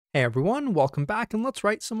Hey everyone, welcome back, and let's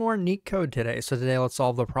write some more Leetcode today. So today let's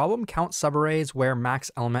solve the problem, count subarrays where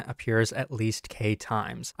max element appears at least k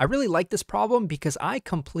times. I really like this problem because I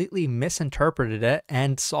completely misinterpreted it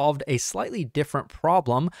and solved a slightly different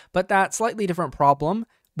problem, but that slightly different problem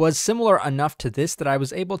was similar enough to this that I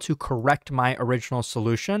was able to correct my original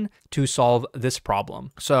solution to solve this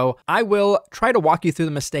problem. So I will try to walk you through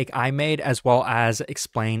the mistake I made as well as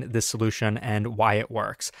explain this solution and why it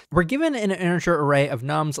works. We're given an integer array of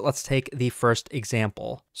nums. Let's take the first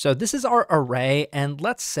example. So this is our array, and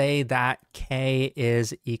let's say that k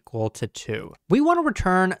is equal to 2. We want to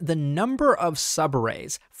return the number of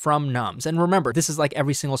subarrays from nums. And remember, this is like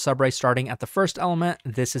every single subarray starting at the first element.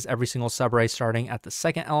 This is every single subarray starting at the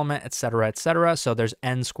second element, etc., etc. So there's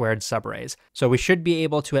n squared subarrays. So we should be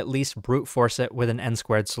able to at least brute force it with an n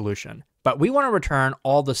squared solution. But we want to return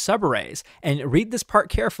all the subarrays, and read this part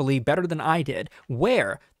carefully better than I did,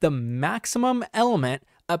 where the maximum element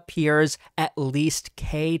appears at least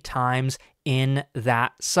k times in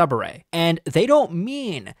that subarray. And they don't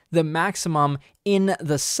mean the maximum in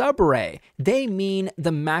the subarray, they mean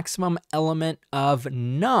the maximum element of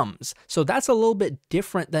nums. So that's a little bit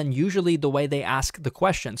different than usually the way they ask the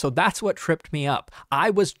question. So that's what tripped me up. I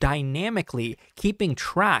was dynamically keeping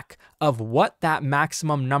track of what that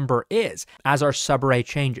maximum number is as our subarray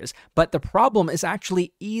changes. But the problem is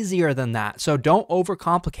actually easier than that. So don't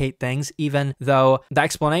overcomplicate things, even though the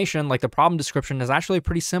explanation, like the problem description, is actually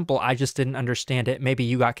pretty simple. I just didn't understand it. Maybe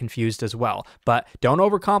you got confused as well. But don't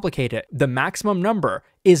overcomplicate it. The maximum number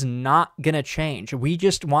is not going to change. We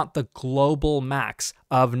just want the global max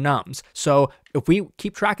of nums. So if we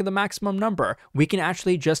keep track of the maximum number, we can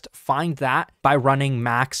actually just find that by running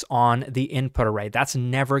max on the input array. That's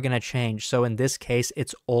never going to change. So in this case,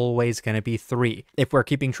 it's always going to be 3. If we're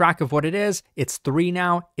keeping track of what it is, it's 3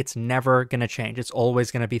 now. It's never going to change. It's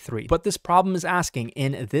always going to be 3. What this problem is asking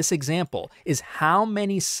in this example is how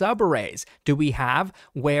many subarrays do we have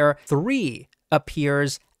where 3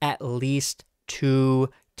 appears at least 2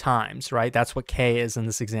 times, right? That's what k is in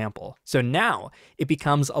this example. So now it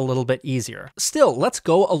becomes a little bit easier. Still, let's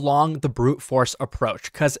go along the brute force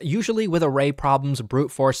approach, because usually with array problems, brute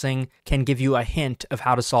forcing can give you a hint of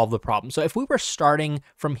how to solve the problem. So if we were starting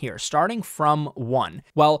from here, starting from 1,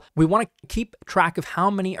 well, we want to keep track of how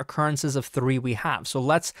many occurrences of 3 we have. So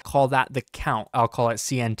let's call that the count. I'll call it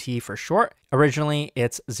CNT for short. Originally,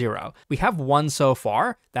 it's 0. We have 1 so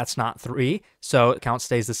far. That's not 3, so count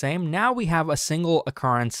stays the same. Now we have a single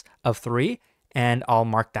occurrence of 3, and I'll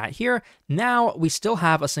mark that here. Now we still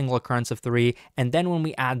have a single occurrence of 3, and then when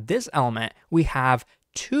we add this element, we have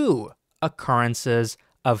 2 occurrences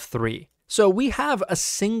of 3. So we have a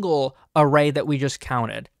single array that we just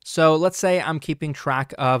counted. So let's say I'm keeping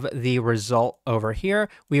track of the result over here.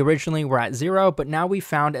 We originally were at 0, but now we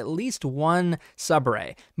found at least 1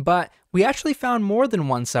 subarray. But we actually found more than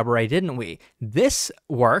 1 subarray, didn't we? This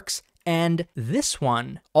works, and this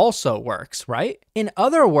one also works, right? In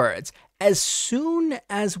other words, as soon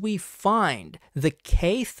as we find the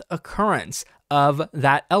kth occurrence of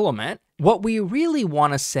that element, what we really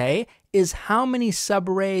want to say is how many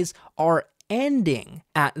subarrays are ending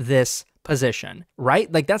at this position,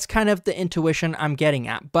 right? Like that's kind of the intuition I'm getting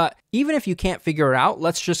at. But even if you can't figure it out,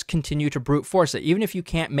 let's just continue to brute force it. Even if you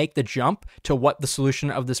can't make the jump to what the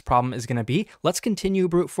solution of this problem is going to be, let's continue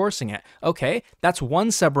brute forcing it. Okay, that's 1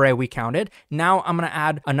 subarray we counted. Now I'm going to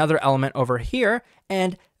add another element over here,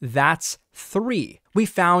 and that's 3. We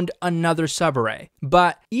found another subarray.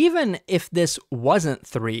 But even if this wasn't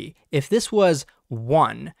 3, if this was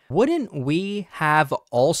 1, wouldn't we have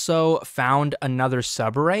also found another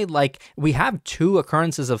subarray? Like we have 2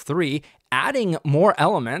 occurrences of 3. Adding more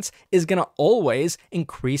elements is going to always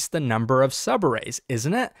increase the number of subarrays,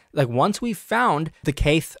 isn't it? Like once we've found the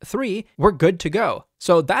kth 3, we're good to go.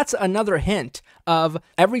 So that's another hint of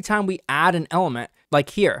every time we add an element,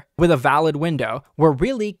 like here with a valid window, we're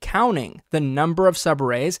really counting the number of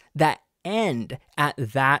subarrays that end at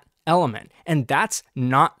that element. And that's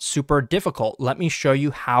not super difficult. Let me show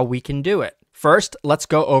you how we can do it. First, let's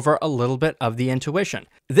go over a little bit of the intuition.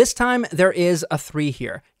 This time there is a 3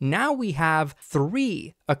 here. Now we have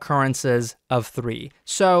 3 occurrences of 3.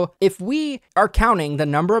 So if we are counting the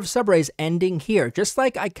number of subarrays ending here, just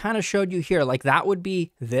like I kind of showed you here, like that would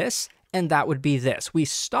be this, and that would be this. We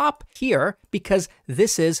stop here because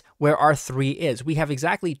this is where our 3 is. We have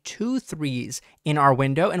exactly 2 3s in our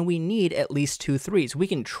window, and we need at least 2 3s. We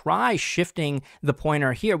can try shifting the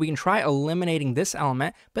pointer here. We can try eliminating this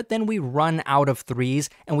element, but then we run out of 3s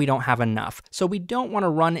and we don't have enough. So we don't want to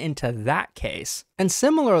run into that case. And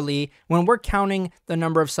similarly, when we're counting the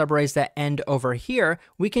number of subarrays that end over here,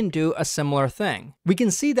 we can do a similar thing. We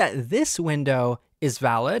can see that this window is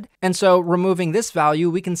valid. And so removing this value,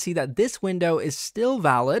 we can see that this window is still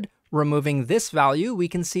valid. Removing this value, we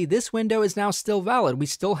can see this window is now still valid. We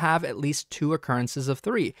still have at least 2 occurrences of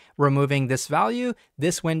 3. Removing this value,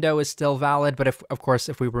 this window is still valid, but of course,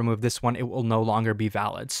 if we remove this one, it will no longer be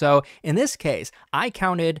valid. So in this case, I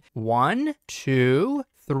counted 1, 2,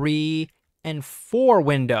 3, and 4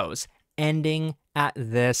 windows ending at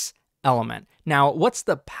this element. Now, what's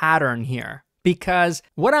the pattern here? Because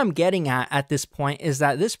what I'm getting at this point is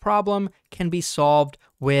that this problem can be solved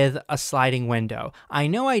with a sliding window. I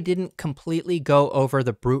know I didn't completely go over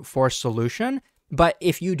the brute force solution, but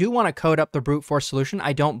if you do want to code up the brute force solution,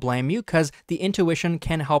 I don't blame you, because the intuition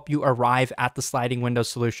can help you arrive at the sliding window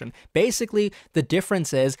solution. Basically, the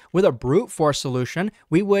difference is with a brute force solution,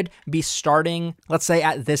 we would be starting, let's say,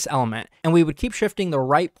 at this element, and we would keep shifting the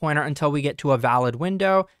right pointer until we get to a valid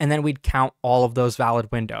window, and then we'd count all of those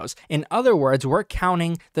valid windows. In other words, we're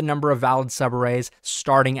counting the number of valid subarrays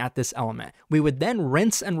starting at this element. We would then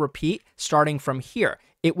rinse and repeat starting from here.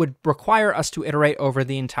 It would require us to iterate over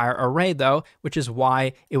the entire array though, which is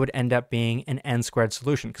why it would end up being an n-squared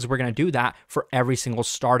solution, because we're going to do that for every single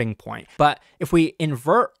starting point. But if we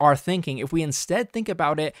invert our thinking, if we instead think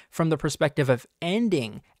about it from the perspective of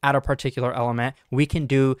ending at a particular element, we can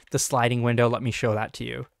do the sliding window. Let me show that to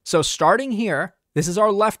you. So starting here, this is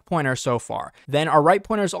our left pointer so far. Then our right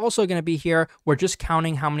pointer is also going to be here. We're just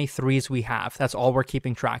counting how many 3s we have. That's all we're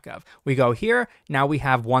keeping track of. We go here, now we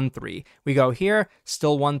have 1 3. We go here,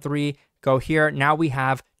 still 1 3. Go here, now we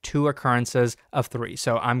have 2 occurrences of 3.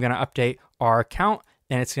 So I'm going to update our count,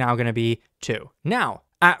 and it's now going to be 2. Now,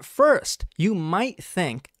 at first, you might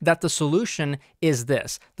think that the solution is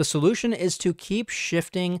this. The solution is to keep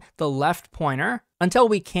shifting the left pointer until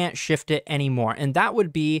we can't shift it anymore. And that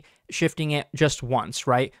would be shifting it just once,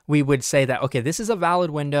 right? We would say that, okay, this is a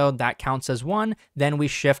valid window, that counts as 1. Then we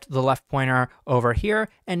shift the left pointer over here.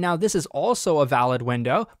 And now this is also a valid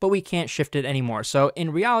window, but we can't shift it anymore. So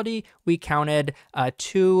in reality, we counted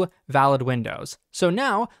 2 valid windows. So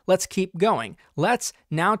now let's keep going. Let's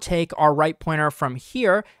now take our right pointer from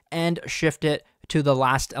here and shift it to the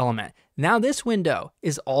last element. Now this window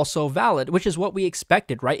is also valid, which is what we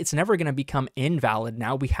expected, right? It's never going to become invalid.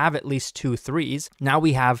 Now we have at least 2 3s. Now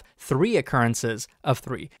we have 3 occurrences of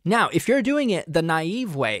 3. Now, if you're doing it the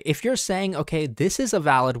naive way, if you're saying, okay, this is a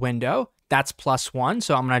valid window, that's +1.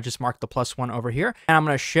 So I'm going to just mark the +1 over here, and I'm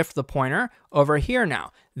going to shift the pointer over here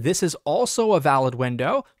now. This is also a valid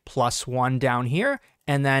window, +1 down here,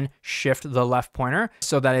 and then shift the left pointer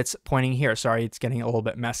so that it's pointing here. Sorry, it's getting a little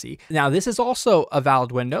bit messy. Now this is also a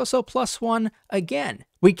valid window, so +1 again.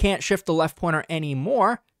 We can't shift the left pointer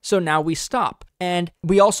anymore, so now we stop. And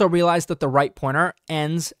we also realized that the right pointer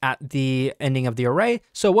ends at the ending of the array.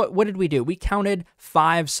 So what did we do? We counted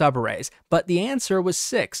 5 subarrays, but the answer was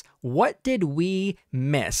 6. What did we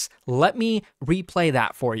miss? Let me replay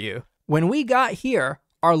that for you. When we got here,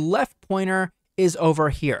 our left pointer is over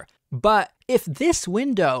here. But if this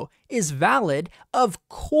window is valid, of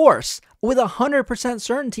course, with 100%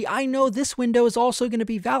 certainty, I know this window is also going to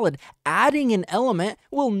be valid. Adding an element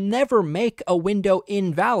will never make a window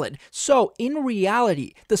invalid. So in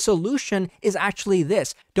reality, the solution is actually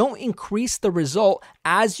this. Don't increase the result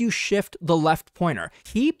as you shift the left pointer.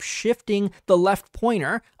 Keep shifting the left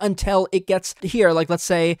pointer until it gets here. Like let's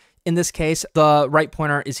say, in this case, the right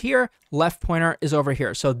pointer is here, left pointer is over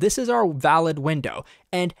here. So this is our valid window.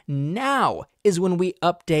 And now is when we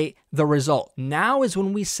update the result. Now is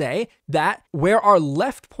when we say that where our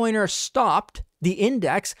left pointer stopped, the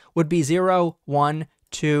index would be 0, 1,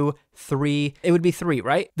 2, 3. It would be 3,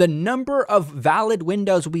 right? The number of valid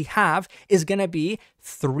windows we have is going to be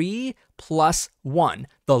 3 plus 1.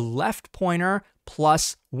 The left pointer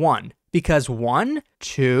plus 1. Because 1,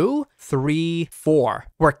 2, 3, 4.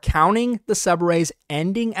 We're counting the subarrays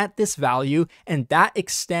ending at this value, and that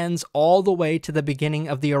extends all the way to the beginning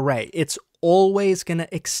of the array. It's always going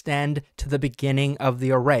to extend to the beginning of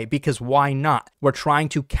the array, because why not? We're trying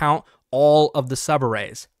to count all of the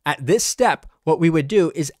subarrays. At this step, what we would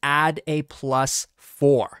do is add a +4.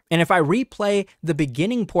 And if I replay the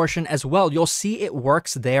beginning portion as well, you'll see it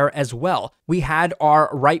works there as well. We had our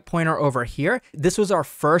right pointer over here. This was our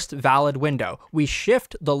first valid window. We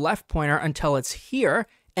shift the left pointer until it's here,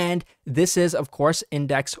 and this is, of course,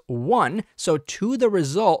 index 1. So to the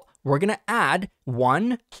result, we're going to add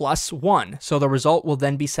 1 plus 1. So the result will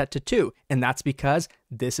then be set to 2. And that's because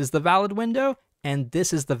this is the valid window and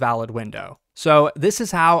this is the valid window. So this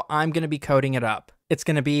is how I'm going to be coding it up. It's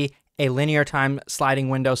going to be a linear time sliding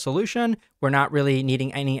window solution We're not really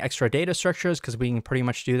needing any extra data structures because we can pretty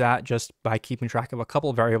much do that just by keeping track of a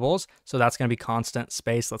couple variables. So that's going to be constant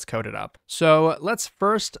space. Let's code it up. So let's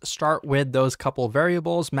first start with those couple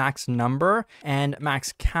variables, max number and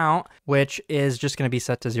max count, which is just going to be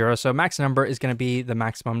set to 0. So max number is going to be the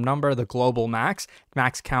maximum number, the global max.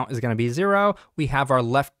 Max count is going to be 0. We have our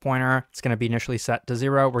left pointer. It's going to be initially set to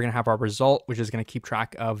 0. We're going to have our result, which is going to keep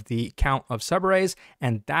track of the count of subarrays,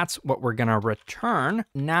 and that's what we're going to return.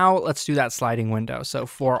 Now let's do that sliding window. So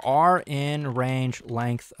for our in range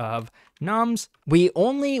length of nums, we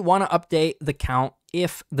only want to update the count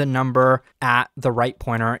if the number at the right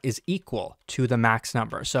pointer is equal to the max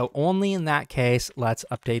number. So only in that case, let's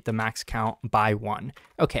update the max count by 1.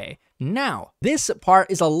 Okay, now this part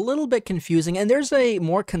is a little bit confusing and there's a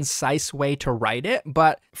more concise way to write it,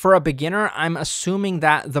 but for a beginner, I'm assuming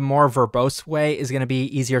that the more verbose way is going to be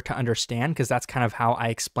easier to understand because that's kind of how I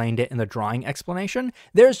explained it in the drawing explanation.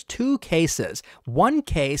 There's two cases. One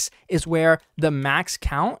case is where the max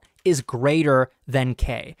count is greater than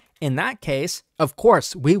k. In that case, of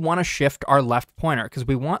course, we want to shift our left pointer because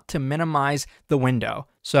we want to minimize the window.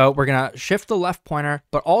 So we're going to shift the left pointer,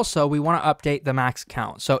 but also we want to update the max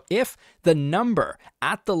count. So if the number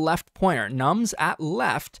at the left pointer, nums at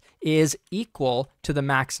left, is equal to the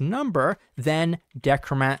max number, then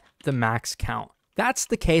decrement the max count. That's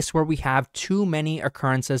the case where we have too many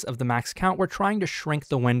occurrences of the max count. We're trying to shrink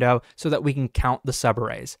the window so that we can count the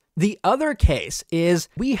subarrays. The other case is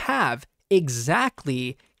we have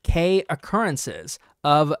exactly k occurrences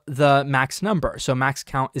of the max number. So max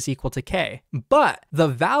count is equal to k, but the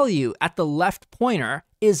value at the left pointer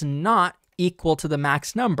is not equal to the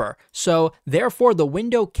max number. So therefore the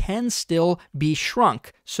window can still be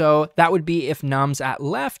shrunk. So that would be if nums at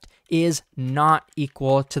left is not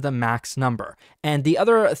equal to the max number. And the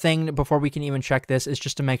other thing before we can even check this is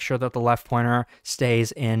just to make sure that the left pointer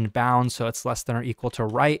stays in bounds, so it's less than or equal to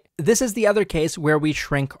right. This is the other case where we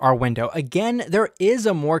shrink our window. Again, there is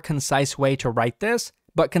a more concise way to write this,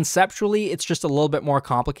 but conceptually, it's just a little bit more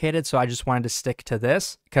complicated, so I just wanted to stick to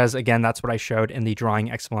this because, again, that's what I showed in the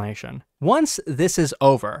drawing explanation. Once this is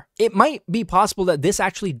over, it might be possible that this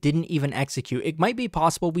actually didn't even execute. It might be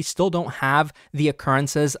possible we still don't have the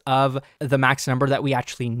occurrences of the max number that we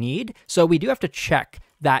actually need, so we do have to check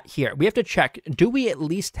that here. We have to check, do we at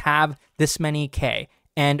least have this many k?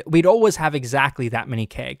 And we'd always have exactly that many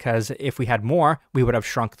k, because if we had more, we would have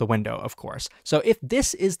shrunk the window, of course. So if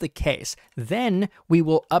this is the case, then we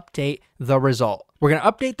will update the result. We're going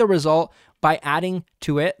to update the result by adding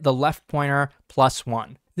to it the left pointer plus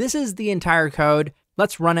 1. This is the entire code.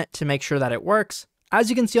 Let's run it to make sure that it works. As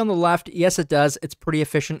you can see on the left, yes, it does. It's pretty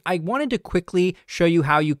efficient. I wanted to quickly show you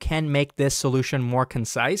how you can make this solution more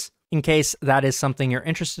concise, in case that is something you're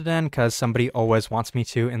interested in, because somebody always wants me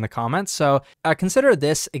to in the comments. So consider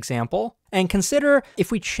this example and consider if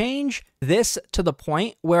we change this to the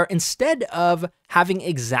point where instead of having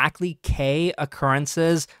exactly k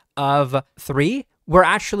occurrences of 3, we're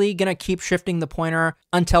actually going to keep shifting the pointer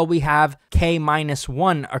until we have k minus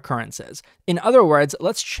 1 occurrences. In other words,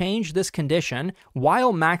 let's change this condition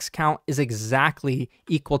while max count is exactly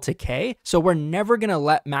equal to k. So we're never going to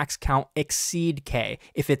let max count exceed k.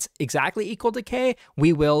 If it's exactly equal to k,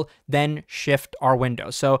 we will then shift our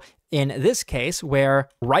window. So in this case, where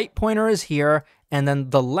right pointer is here and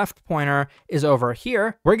then the left pointer is over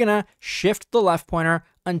here, we're going to shift the left pointer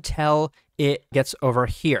until it gets over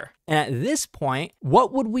here. And at this point,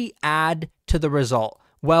 what would we add to the result?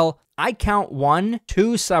 Well, I count 1,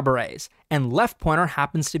 2 subarrays, and left pointer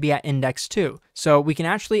happens to be at index 2. So we can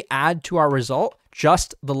actually add to our result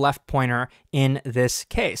just the left pointer in this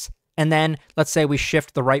case. And then let's say we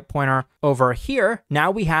shift the right pointer over here. Now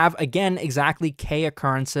we have, again, exactly k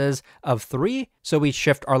occurrences of 3. So we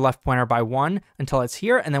shift our left pointer by 1 until it's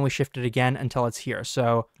here, and then we shift it again until it's here.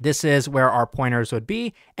 So this is where our pointers would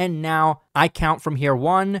be. And now I count from here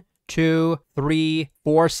 1, 2, 3,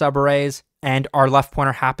 4 subarrays, and our left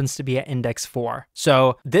pointer happens to be at index 4.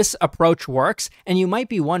 So this approach works, and you might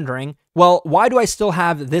be wondering, well, why do I still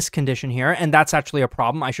have this condition here? And that's actually a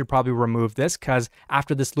problem. I should probably remove this because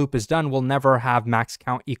after this loop is done, we'll never have max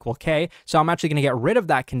count equal k. So I'm actually going to get rid of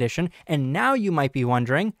that condition. And now you might be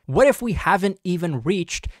wondering, what if we haven't even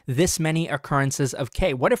reached this many occurrences of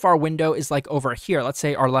k? What if our window is like over here? Let's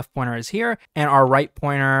say our left pointer is here and our right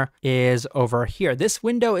pointer is over here. This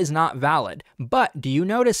window is not valid. But do you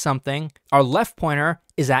notice something? Our left pointer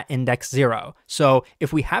is at index 0. So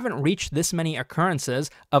if we haven't reached this many occurrences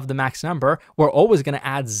of the max number, we're always going to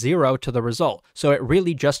add 0 to the result. So it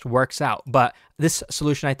really just works out. But this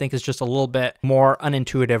solution, I think, is just a little bit more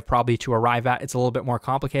unintuitive probably to arrive at. It's a little bit more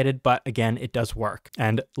complicated, but again, it does work,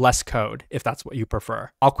 and less code if that's what you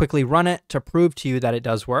prefer. I'll quickly run it to prove to you that it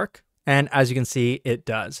does work. And as you can see, it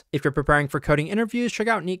does. If you're preparing for coding interviews, check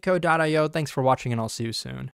out Leetcode.io. Thanks for watching, and I'll see you soon.